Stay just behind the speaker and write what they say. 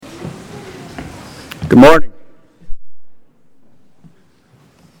Good morning.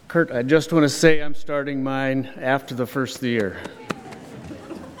 Kurt, I just want to say I'm starting mine after the first of the year.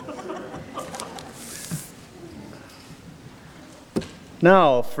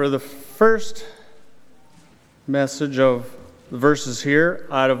 Now, for the first message of the verses here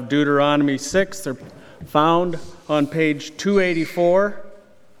out of Deuteronomy 6, they're found on page 284.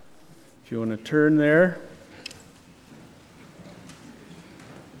 If you want to turn there.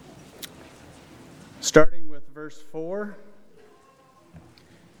 Starting with verse 4.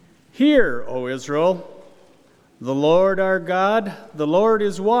 Hear, O Israel, the Lord our God, the Lord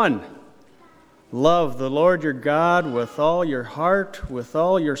is one. Love the Lord your God with all your heart, with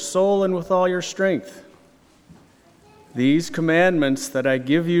all your soul, and with all your strength. These commandments that I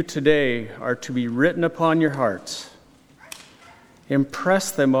give you today are to be written upon your hearts.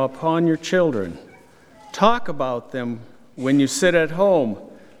 Impress them upon your children. Talk about them when you sit at home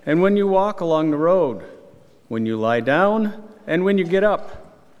and when you walk along the road, when you lie down and when you get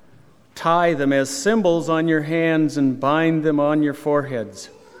up. Tie them as symbols on your hands and bind them on your foreheads.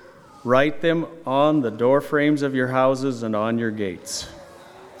 Write them on the door frames of your houses and on your gates.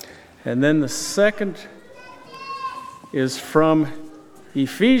 And then the second is from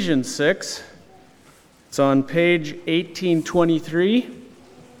Ephesians 6. It's on page 1823.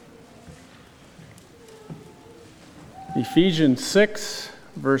 Ephesians 6,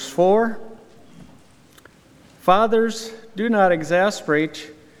 verse 4. Fathers, do not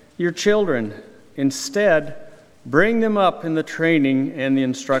exasperate your children. Instead, bring them up in the training and the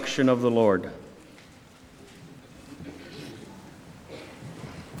instruction of the Lord.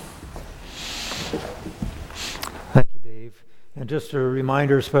 Thank you, Dave. And just a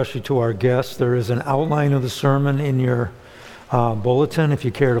reminder, especially to our guests, there is an outline of the sermon in your bulletin if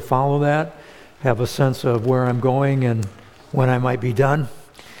you care to follow that. Have a sense of where I'm going and when I might be done.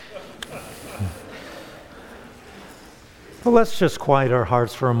 Well, let's just quiet our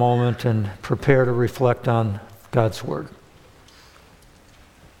hearts for a moment and prepare to reflect on God's Word.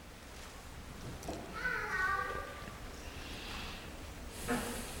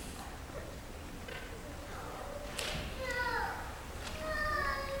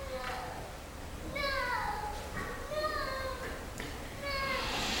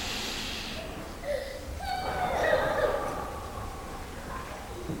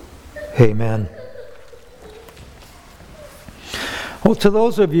 Amen. Well, to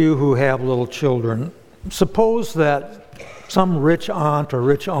those of you who have little children, suppose that some rich aunt or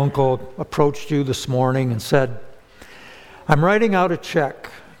rich uncle approached you this morning and said, I'm writing out a check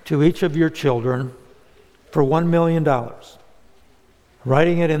to each of your children for $1 million.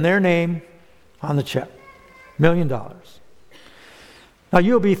 Writing it in their name on the check. $1 million. Now,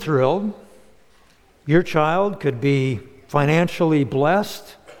 you'll be thrilled. Your child could be financially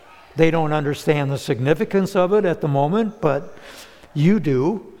blessed. They don't understand the significance of it at the moment, but you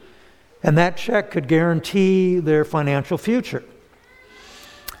do. And that check could guarantee their financial future.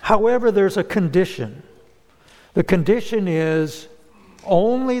 However, there's a condition. The condition is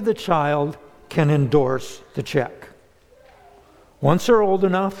only the child can endorse the check. Once they're old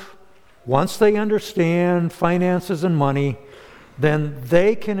enough, once they understand finances and money, then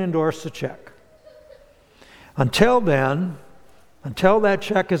they can endorse the check. Until then, until that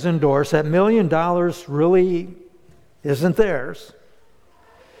check is endorsed, that $1 million really isn't theirs.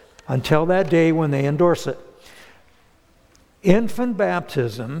 Until that day when they endorse it. Infant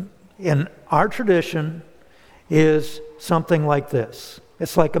baptism in our tradition is something like this.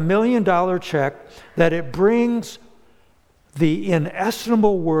 It's like $1 million check that it brings the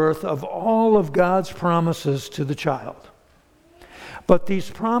inestimable worth of all of God's promises to the child. But these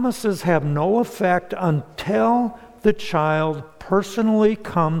promises have no effect until the child personally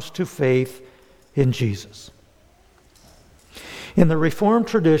comes to faith in Jesus. In the Reformed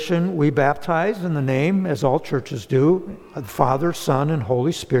tradition, we baptize in the name, as all churches do, of the Father, Son, and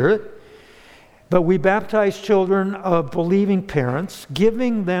Holy Spirit. But we baptize children of believing parents,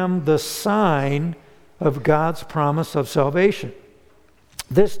 giving them the sign of God's promise of salvation.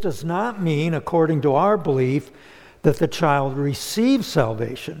 This does not mean, according to our belief, that the child receives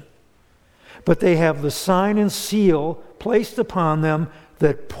salvation, but they have the sign and seal placed upon them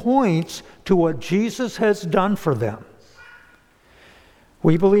that points to what Jesus has done for them.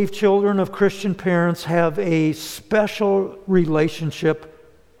 We believe children of Christian parents have a special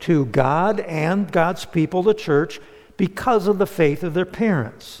relationship to God and God's people, the church, because of the faith of their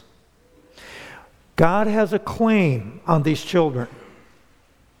parents. God has a claim on these children.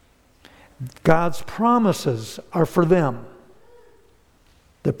 God's promises are for them.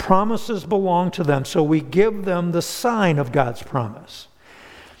 The promises belong to them, so we give them the sign of God's promise.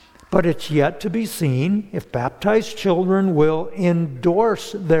 But it's yet to be seen if baptized children will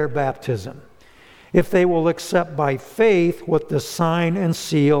endorse their baptism, if they will accept by faith what the sign and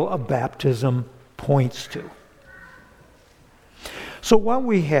seal of baptism points to. So what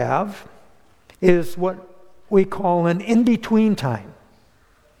we have is what we call an in-between time,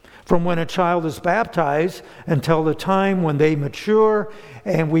 from when a child is baptized until the time when they mature,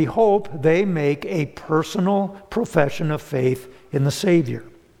 and we hope they make a personal profession of faith in the Savior.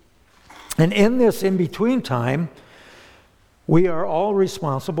 And in this in-between time, we are all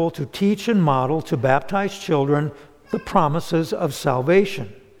responsible to teach and model to baptized children the promises of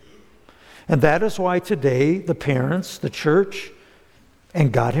salvation. And that is why today the parents, the church,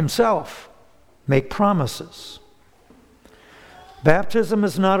 and God Himself make promises. Baptism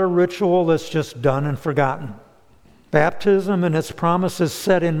is not a ritual that's just done and forgotten. Baptism and its promises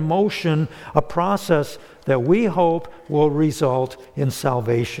set in motion a process that we hope will result in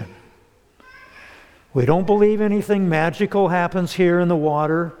salvation. We don't believe anything magical happens here in the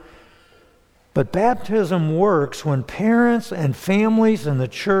water, but baptism works when parents and families in the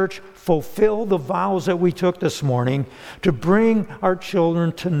church fulfill the vows that we took this morning to bring our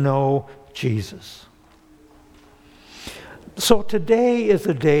children to know Jesus. So today is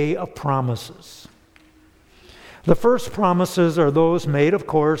a day of promises. The first promises are those made, of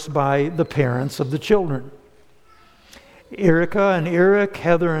course, by the parents of the children. Erica and Eric,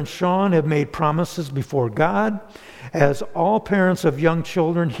 Heather and Sean have made promises before God, as all parents of young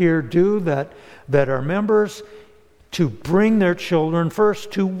children here do that are members, to bring their children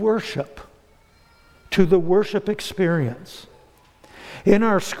first to worship, to the worship experience. In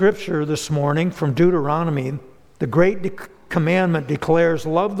our scripture this morning from Deuteronomy, the great commandment declares,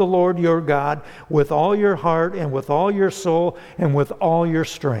 love the Lord your God with all your heart and with all your soul and with all your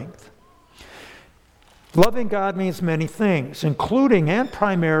strength. Loving God means many things, including and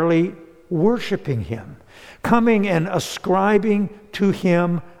primarily worshiping Him, coming and ascribing to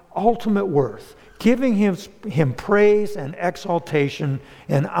Him ultimate worth, giving Him praise and exaltation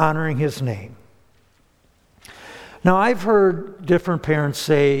and honoring His name. Now, I've heard different parents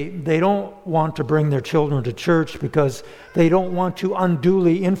say they don't want to bring their children to church because they don't want to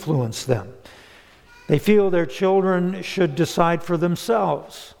unduly influence them. They feel their children should decide for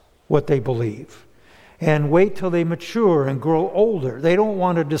themselves what they believe and wait till they mature and grow older. They don't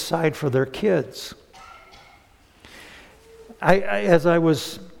want to decide for their kids. As I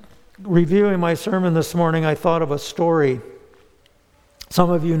was reviewing my sermon this morning, I thought of a story. Some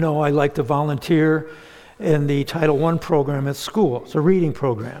of you know I like to volunteer in the Title I program at school. It's a reading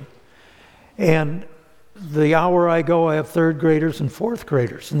program. And the hour I go, I have third graders and fourth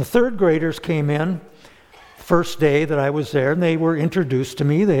graders. And the third graders came in first day that I was there, and they were introduced to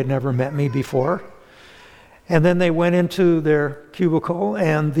me. They had never met me before. And then they went into their cubicle,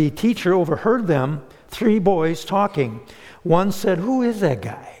 and the teacher overheard them, 3 boys talking. One said, "Who is that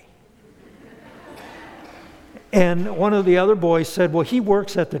guy?" And one of the other boys said, "Well, he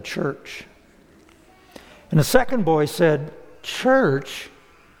works at the church." And the second boy said, "Church?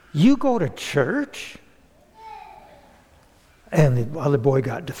 You go to church?" And the other boy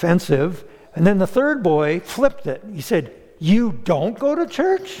got defensive. And then the third boy flipped it. He said, "You don't go to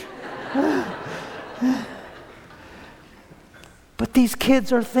church?" But these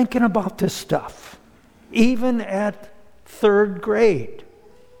kids are thinking about this stuff, even at third grade.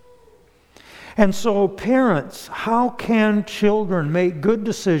 And so parents, how can children make good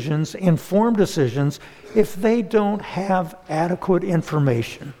decisions, informed decisions, if they don't have adequate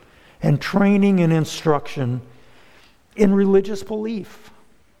information and training and instruction in religious belief?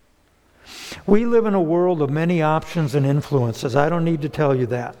 We live in a world of many options and influences. I don't need to tell you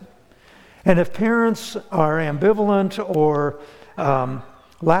that. And if parents are ambivalent or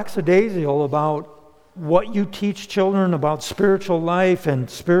lackadaisical about what you teach children about spiritual life and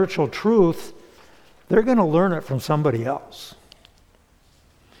spiritual truth, they're going to learn it from somebody else.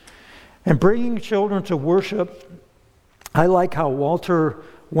 And bringing children to worship, I like how Walter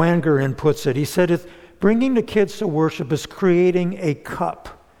Wangerin puts it. He said, bringing the kids to worship is creating a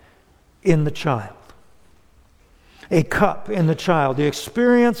cup in the child. A cup in the child. The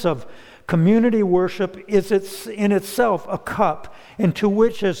experience of community worship is in itself a cup into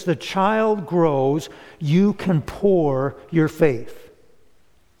which, as the child grows, you can pour your faith.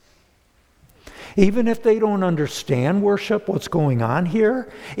 Even if they don't understand worship, what's going on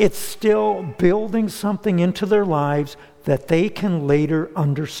here, it's still building something into their lives that they can later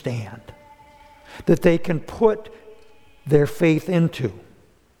understand, that they can put their faith into.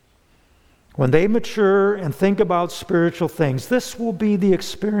 When they mature and think about spiritual things, this will be the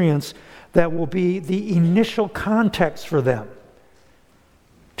experience that will be the initial context for them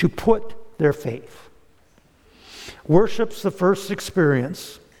to put their faith. Worship's the first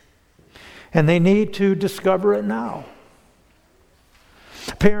experience, and they need to discover it now.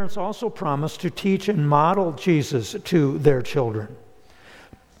 Parents also promise to teach and model Jesus to their children.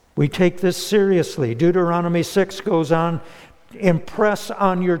 We take this seriously. Deuteronomy 6 goes on, impress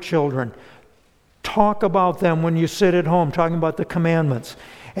on your children. Talk about them when you sit at home, talking about the commandments.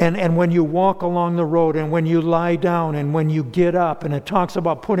 And when you walk along the road, and when you lie down, and when you get up. And it talks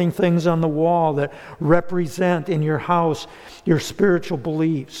about putting things on the wall that represent in your house your spiritual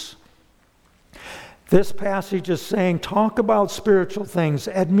beliefs. This passage is saying, talk about spiritual things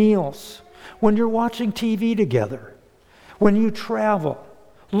at meals, when you're watching TV together, when you travel.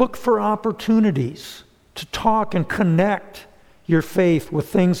 Look for opportunities to talk and connect your faith with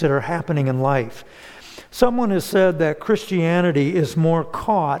things that are happening in life. Someone has said that Christianity is more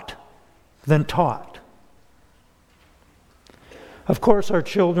caught than taught. Of course, our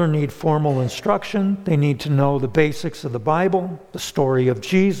children need formal instruction. They need to know the basics of the Bible, the story of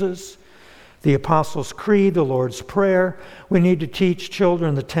Jesus, the Apostles' Creed, the Lord's Prayer. We need to teach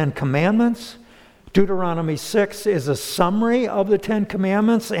children the 10 Commandments. Deuteronomy 6 is a summary of the 10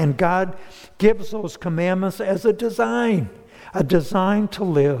 Commandments, and God gives those commandments as a design to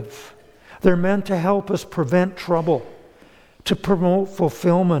live. They're meant to help us prevent trouble, to promote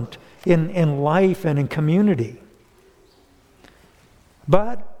fulfillment in life and in community.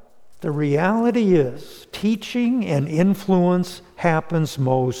 But the reality is, teaching and influence happens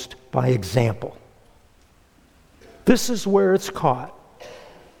most by example. This is where it's caught.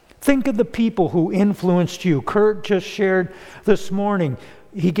 Think of the people who influenced you. Kurt just shared this morning.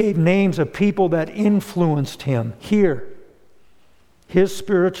 He gave names of people that influenced him here, his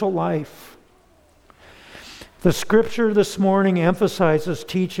spiritual life. The scripture this morning emphasizes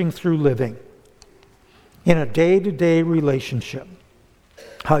teaching through living in a day-to-day relationship.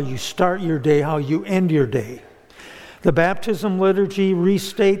 How you start your day, how you end your day. The baptism liturgy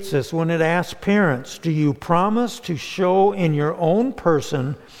restates this when it asks parents, do you promise to show in your own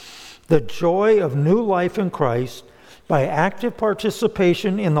person the joy of new life in Christ by active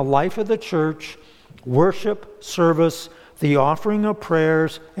participation in the life of the church, worship, service, the offering of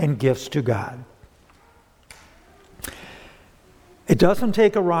prayers, and gifts to God? It doesn't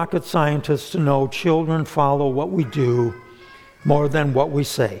take a rocket scientist to know children follow what we do more than what we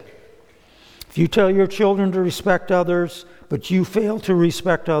say. If you tell your children to respect others, but you fail to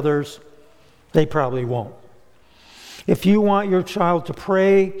respect others, they probably won't. If you want your child to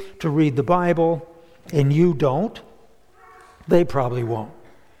pray, to read the Bible, and you don't, they probably won't.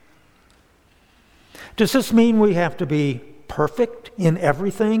 Does this mean we have to be perfect in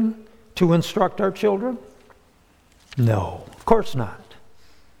everything to instruct our children? No, of course not.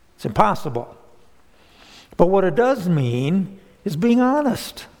 It's impossible. But what it does mean is being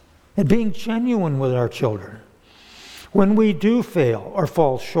honest and being genuine with our children. When we do fail or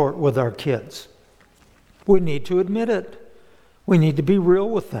fall short with our kids, we need to admit it. We need to be real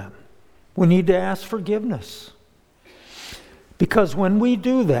with them. We need to ask forgiveness. Because when we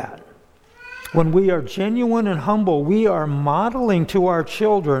do that, when we are genuine and humble, we are modeling to our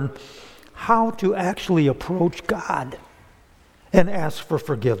children how to actually approach God and ask for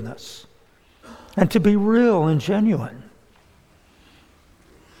forgiveness and to be real and genuine.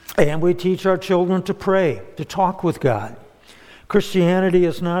 And we teach our children to pray, to talk with God. Christianity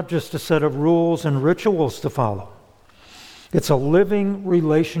is not just a set of rules and rituals to follow. It's a living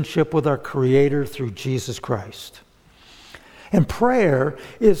relationship with our Creator through Jesus Christ. And prayer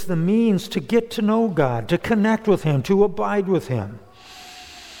is the means to get to know God, to connect with Him, to abide with Him.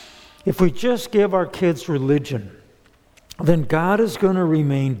 If we just give our kids religion, then God is going to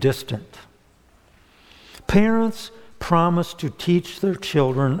remain distant. Parents promise to teach their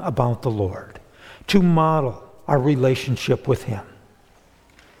children about the Lord, to model our relationship with Him.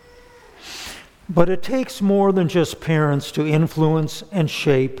 But it takes more than just parents to influence and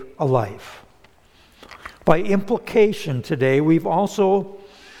shape a life. By implication today, we've also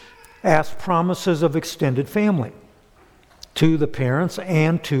asked promises of extended family to the parents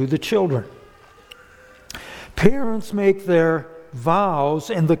and to the children. Parents make their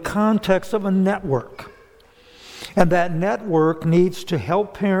vows in the context of a network. And that network needs to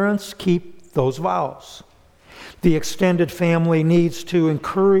help parents keep those vows. The extended family needs to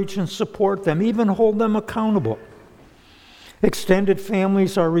encourage and support them, even hold them accountable. Extended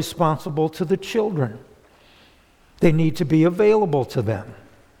families are responsible to the children. They need to be available to them.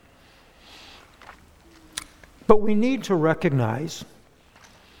 But we need to recognize,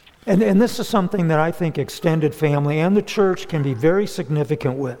 and this is something that I think extended family and the church can be very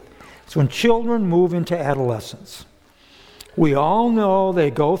significant with, it's when children move into adolescence. We all know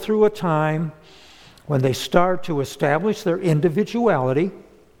they go through a time when they start to establish their individuality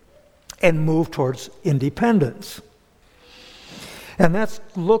and move towards independence. And that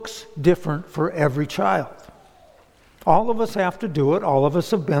looks different for every child. All of us have to do it. All of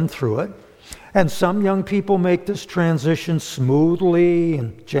us have been through it. And some young people make this transition smoothly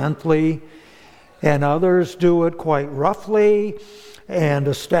and gently, and others do it quite roughly and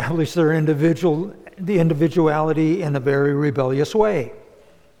establish their individuality in a very rebellious way.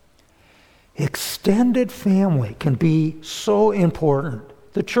 Extended family can be so important.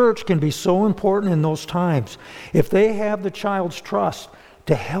 The church can be so important in those times if they have the child's trust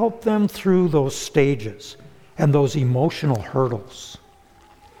to help them through those stages and those emotional hurdles.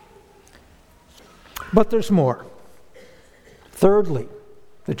 But there's more. Thirdly,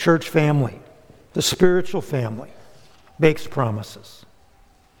 the church family, the spiritual family, makes promises.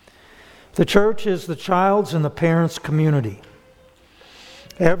 The church is the child's and the parent's community.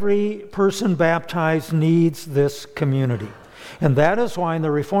 Every person baptized needs this community. And that is why in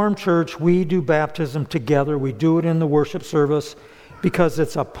the Reformed Church we do baptism together. We do it in the worship service because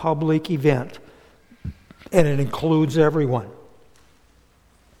it's a public event and it includes everyone.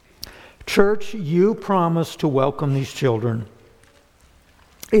 Church, you promise to welcome these children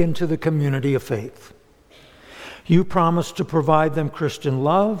into the community of faith. You promise to provide them Christian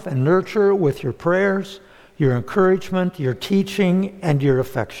love and nurture with your prayers, your encouragement, your teaching, and your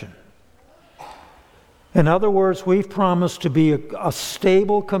affection. In other words, we've promised to be a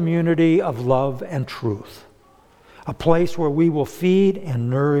stable community of love and truth, a place where we will feed and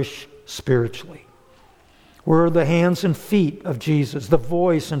nourish spiritually. We're the hands and feet of Jesus, the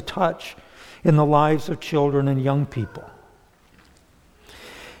voice and touch in the lives of children and young people.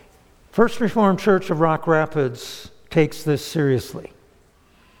 First Reformed Church of Rock Rapids takes this seriously.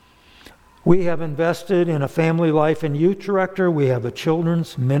 We have invested in a family life and youth director. We have a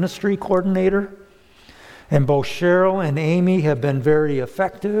children's ministry coordinator. And both Cheryl and Amy have been very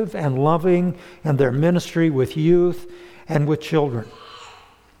effective and loving in their ministry with youth and with children.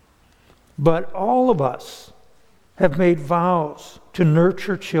 But all of us have made vows to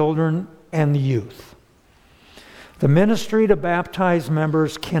nurture children and the youth. The ministry to baptize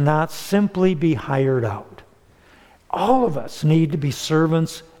members cannot simply be hired out. All of us need to be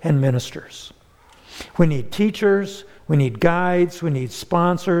servants and ministers. We need teachers, we need guides, we need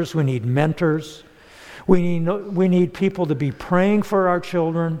sponsors, we need mentors. We need people to be praying for our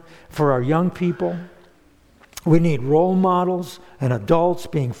children, for our young people. We need role models and adults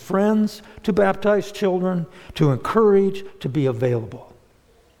being friends to baptized children, to encourage, to be available.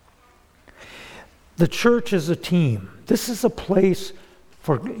 The church is a team. This is a place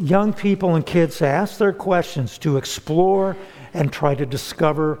for young people and kids to ask their questions, to explore and try to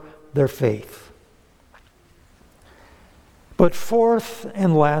discover their faith. But fourth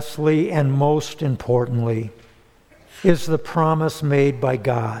and lastly and most importantly is the promise made by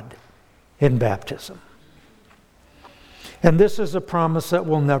God in baptism. And this is a promise that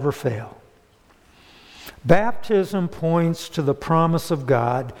will never fail. Baptism points to the promise of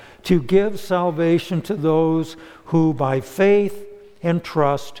God to give salvation to those who by faith and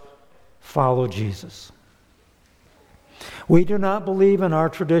trust follow Jesus. We do not believe in our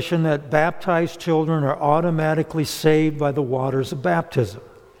tradition that baptized children are automatically saved by the waters of baptism.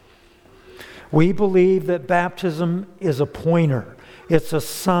 We believe that baptism is a pointer. It's a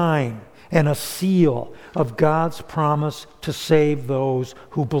sign and a seal of God's promise to save those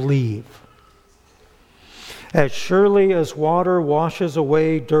who believe. As surely as water washes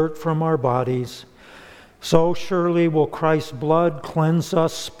away dirt from our bodies, so surely will Christ's blood cleanse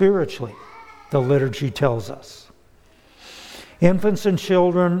us spiritually, the liturgy tells us. Infants and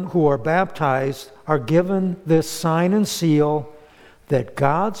children who are baptized are given this sign and seal that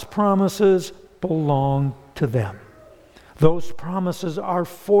God's promises belong to them. Those promises are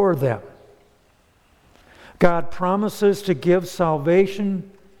for them. God promises to give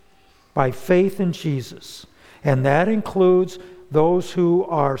salvation by faith in Jesus, and that includes those who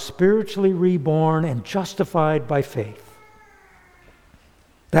are spiritually reborn and justified by faith.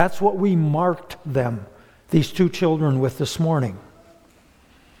 That's what we marked them, these two children, with this morning.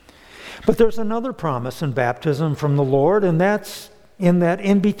 But there's another promise in baptism from the Lord, and that's in that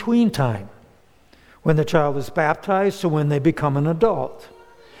in-between time, when the child is baptized to when they become an adult.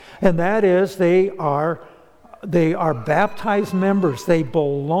 And that is they are baptized members. They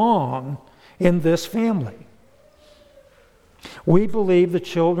belong in this family. We believe the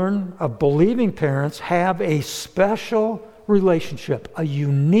children of believing parents have a special relationship, a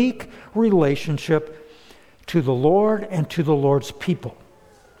unique relationship to the Lord and to the Lord's people.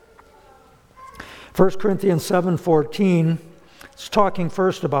 1 Corinthians 7:14, it's talking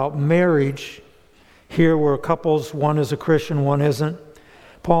first about marriage. Here where couples, one is a Christian, one isn't.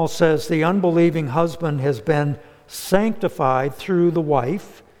 Paul says the unbelieving husband has been sanctified through the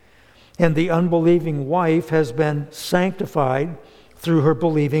wife, and the unbelieving wife has been sanctified through her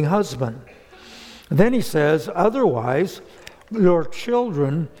believing husband. And then he says, otherwise, your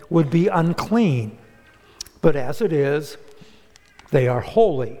children would be unclean, but as it is, they are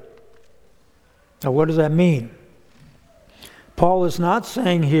holy. Now, what does that mean? Paul is not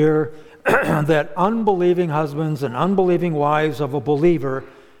saying here that unbelieving husbands and unbelieving wives of a believer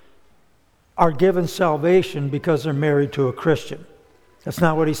are given salvation because they're married to a Christian. That's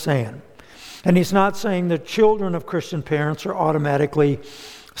not what he's saying. And he's not saying that children of Christian parents are automatically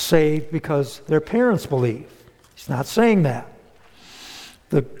saved because their parents believe. He's not saying that.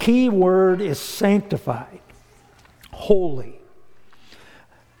 The key word is sanctified, holy.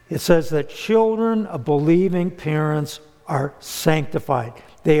 It says that children of believing parents are sanctified.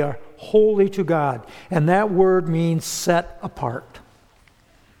 They are holy to God. And that word means set apart.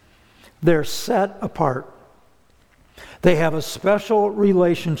 They're set apart. They have a special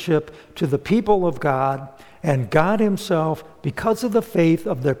relationship to the people of God and God Himself because of the faith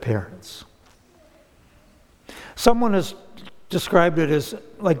of their parents. Someone has described it as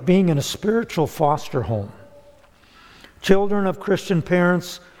like being in a spiritual foster home. Children of Christian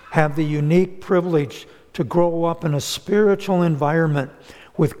parents have the unique privilege to grow up in a spiritual environment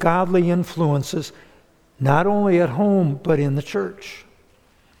with godly influences, not only at home, but in the church.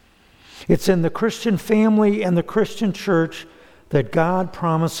 It's in the Christian family and the Christian church that God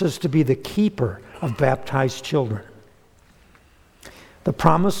promises to be the keeper of baptized children. The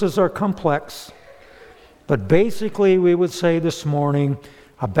promises are complex, but basically we would say this morning,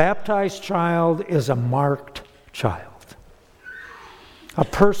 a baptized child is a marked child. A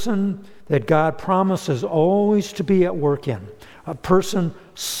person that God promises always to be at work in. A person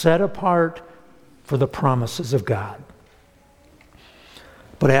set apart for the promises of God.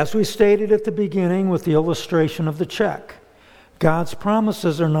 But as we stated at the beginning with the illustration of the check, God's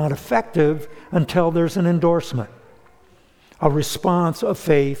promises are not effective until there's an endorsement, a response of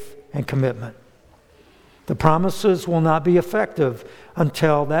faith and commitment. The promises will not be effective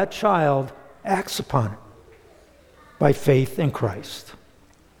until that child acts upon it by faith in Christ.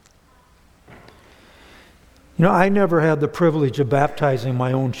 You know, I never had the privilege of baptizing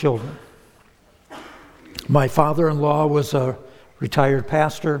my own children. My father-in-law was a retired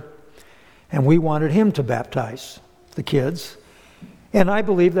pastor, and we wanted him to baptize the kids. And I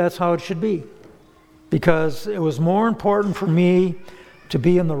believe that's how it should be, because it was more important for me to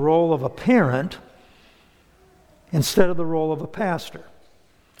be in the role of a parent instead of the role of a pastor,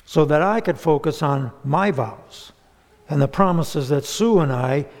 so that I could focus on my vows and the promises that Sue and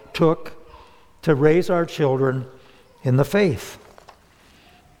I took to raise our children in the faith.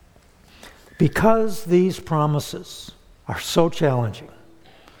 Because these promises are so challenging,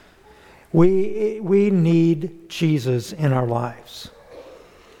 we need Jesus in our lives.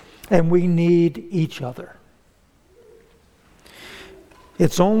 And we need each other.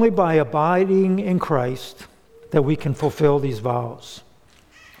 It's only by abiding in Christ that we can fulfill these vows.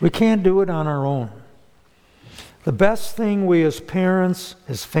 We can't do it on our own. The best thing we as parents,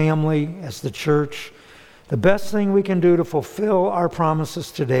 as family, as the church, the best thing we can do to fulfill our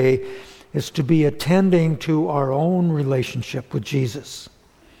promises today is to be attending to our own relationship with Jesus,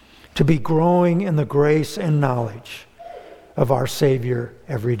 to be growing in the grace and knowledge of our Savior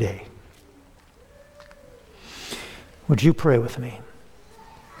every day. Would you pray with me?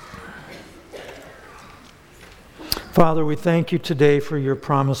 Father, we thank you today for your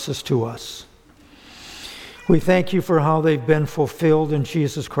promises to us. We thank you for how they've been fulfilled in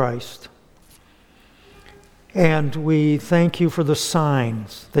Jesus Christ. And we thank you for the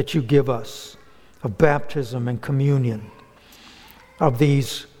signs that you give us of baptism and communion, of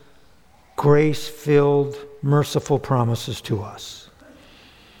these grace-filled, merciful promises to us.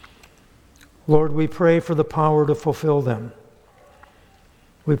 Lord, we pray for the power to fulfill them.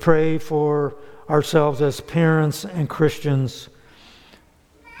 We pray for ourselves as parents and Christians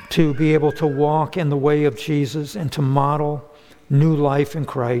to be able to walk in the way of Jesus and to model new life in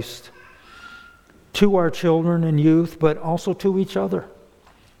Christ to our children and youth, but also to each other.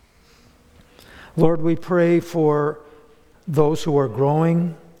 Lord, we pray for those who are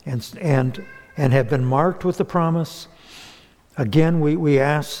growing and have been marked with the promise. Again, we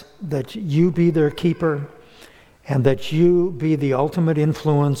ask that you be their keeper and that you be the ultimate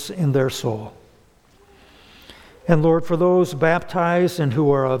influence in their soul. And Lord, for those baptized and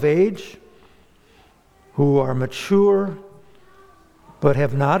who are of age, who are mature, but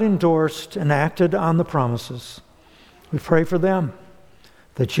have not endorsed and acted on the promises. We pray for them,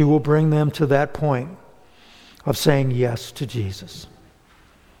 that you will bring them to that point of saying yes to Jesus.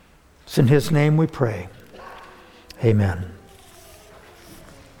 It's in His name we pray. Amen.